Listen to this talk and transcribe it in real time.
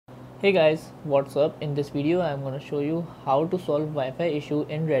Hey guys, what's up? In this video I am going to show you how to solve Wi-Fi issue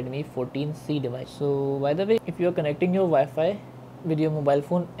in Redmi 14C device. So by the way, if you are connecting your Wi-Fi with your mobile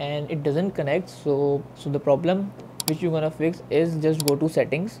phone and it doesn't connect, so the problem which you're going to fix is just go to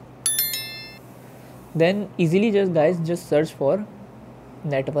settings, then easily just search for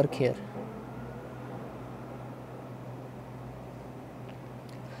network here.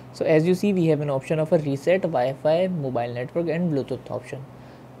 So as you see, we have an option of a reset Wi-Fi, mobile network and Bluetooth option.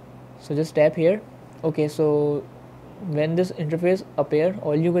 So just tap here. Okay, so when this interface appear,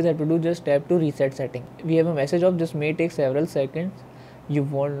 all you guys have to do just tap to reset setting. We have a message of this may take several seconds. You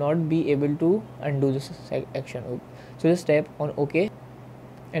will not be able to undo this action. So just tap on OK,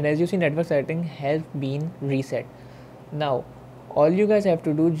 and as you see, network setting has been reset. Now all you guys have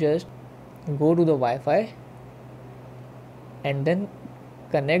to do just go to the Wi-Fi and then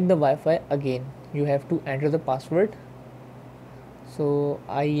connect the Wi-Fi again. You have to enter the password. So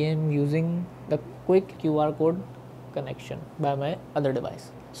I am using the quick QR code connection by my other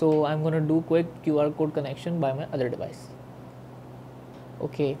device. So I'm gonna do quick QR code connection by my other device.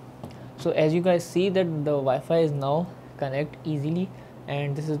 Okay, so as you guys see that the Wi-Fi is now connect easily,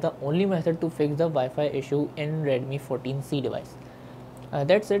 and this is the only method to fix the Wi-Fi issue in Redmi 14C device.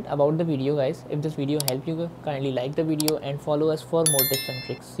 That's it about the video, guys. If this video helped you, kindly like the video and follow us for more tips and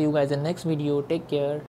tricks. See you guys in next video. Take care.